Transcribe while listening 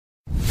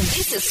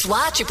This is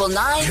SWAT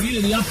 999.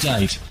 Community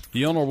Update.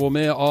 The Honourable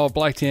Mayor of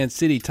Blacktown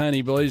City,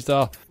 Tony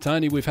Bleasdale.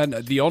 Tony, we've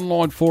had the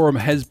online forum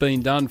has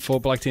been done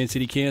for Blacktown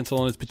City Council,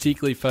 and it's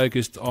particularly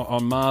focused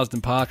on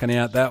Marsden Park and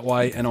out that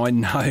way. And I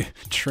know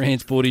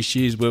transport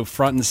issues were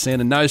front and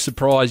centre. No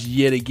surprise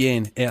yet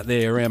again out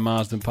there around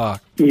Marsden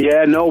Park.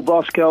 Yeah, no,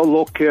 Bosco.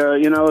 Look,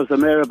 as the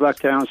Mayor of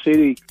Blacktown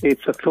City,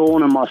 it's a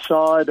thorn in my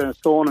side and a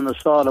thorn in the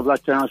side of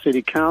Blacktown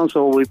City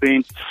Council. We've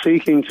been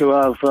seeking to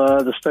have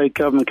the state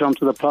government come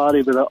to the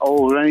party with a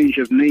whole range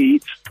of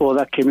needs for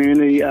that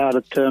community out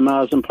at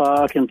Marsden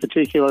Park, in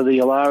particular the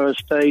Alara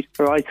Estate,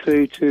 right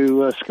through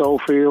to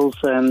Schofields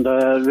and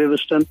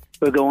Riverston.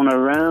 We're going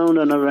around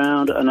and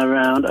around and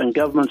around, and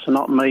governments are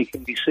not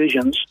making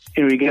decisions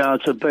in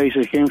regards to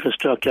basic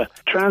infrastructure.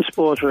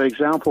 Transport, for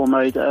example,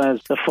 mate,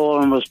 as the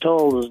forum was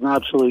told, is an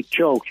absolute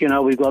joke.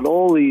 We've got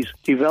all these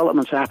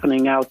developments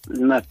happening out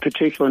in that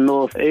particular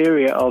north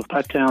area of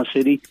Blacktown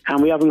City,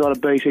 and we haven't got a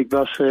basic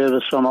bus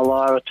service from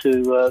Alara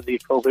to the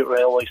appropriate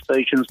railway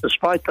stations,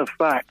 despite the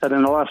fact that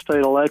in the last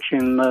state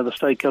election, the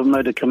state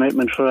government made a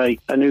commitment for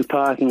a new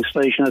parking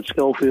station at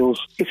Schofields.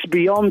 It's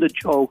beyond a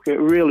joke. It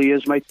really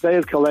is, mate. They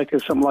have collected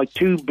something like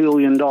 $2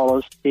 billion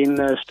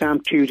in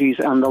stamp duties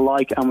and the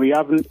like, and we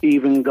haven't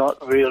even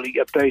got really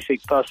a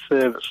basic bus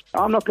service.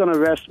 I'm not going to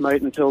rest,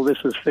 mate, until this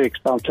is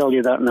fixed. I'll tell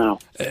you that now.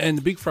 And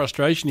the big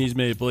frustration is,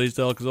 Mayor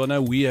Bleasdale, because I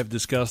know we have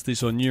discussed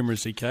this on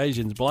numerous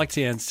occasions,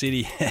 Blacktown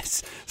City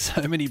has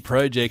so many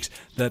projects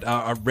that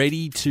are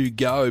ready to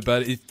go,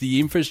 but if the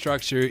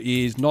infrastructure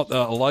is not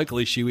a local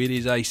issue, it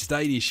is a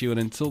state issue, and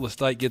until the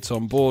state gets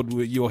on board,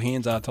 your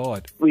hands are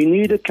tied. We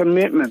need a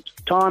commitment.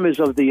 Time is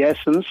of the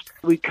essence.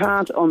 We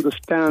can't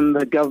understand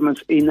the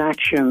government's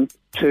inaction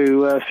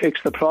to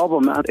fix the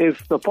problem. And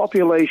if the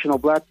population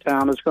of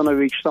Blacktown is going to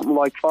reach something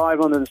like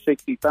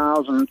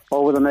 560,000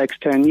 over the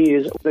next 10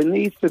 years, there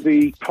needs to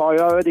be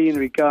priority in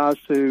regards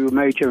to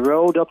major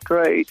road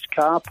upgrades,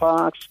 car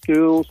parks,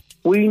 schools.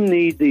 We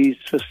need these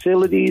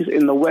facilities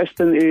in the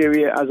western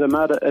area as a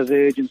matter of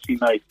urgency,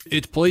 mate.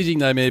 It's pleasing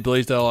though, Mayor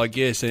Bleasdale, I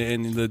guess,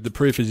 and the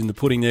proof is in the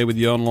pudding there with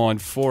the online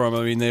forum.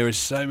 I mean, there are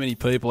so many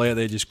people out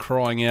there just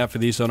crying out for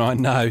this, and I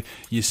know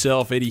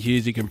yourself, Eddie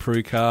Husick and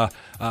Prue Carr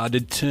are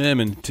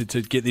determined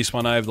to get this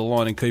one over the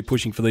line and keep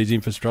pushing for these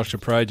infrastructure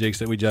projects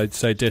that we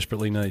so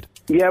desperately need.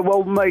 Yeah,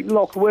 well, mate,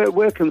 look,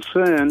 we're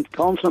concerned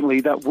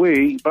constantly that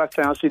we,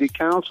 Blacktown City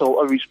Council,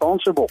 are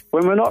responsible.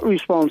 When we're not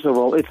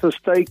responsible, it's the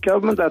state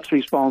government that's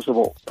responsible.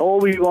 All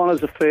we want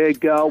is a fair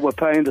go. We're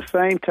paying the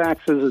same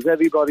taxes as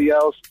everybody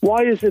else.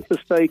 Why is it the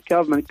state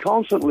government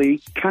constantly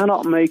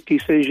cannot make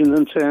decisions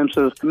in terms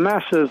of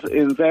massive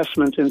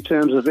investment in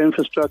terms of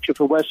infrastructure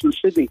for Western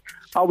Sydney?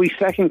 Are we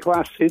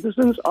second-class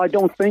citizens? I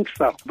don't think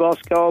so.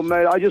 Bosco,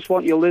 mate, I just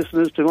want your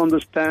listeners to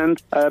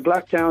understand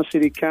Blacktown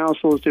City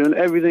Council is doing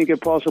everything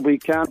it possibly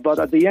can, but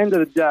at the end of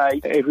the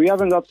day, if we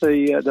haven't got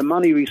the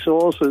money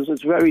resources,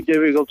 it's very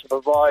difficult to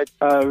provide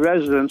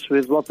residents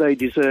with what they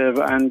deserve.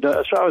 And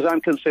as far as I'm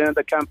concerned,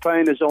 the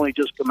campaign is only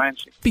just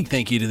commencing. Big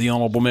thank you to the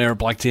Honourable Mayor of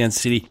Blacktown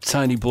City,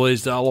 Tony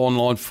Bleasdale.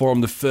 Online forum,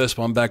 the first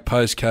one back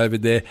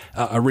post-COVID there,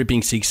 a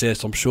ripping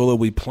success. I'm sure there'll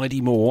be plenty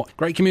more.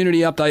 Great community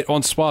update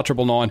on SWAT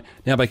 999,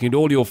 now back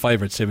into all your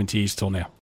favourite 70s till now.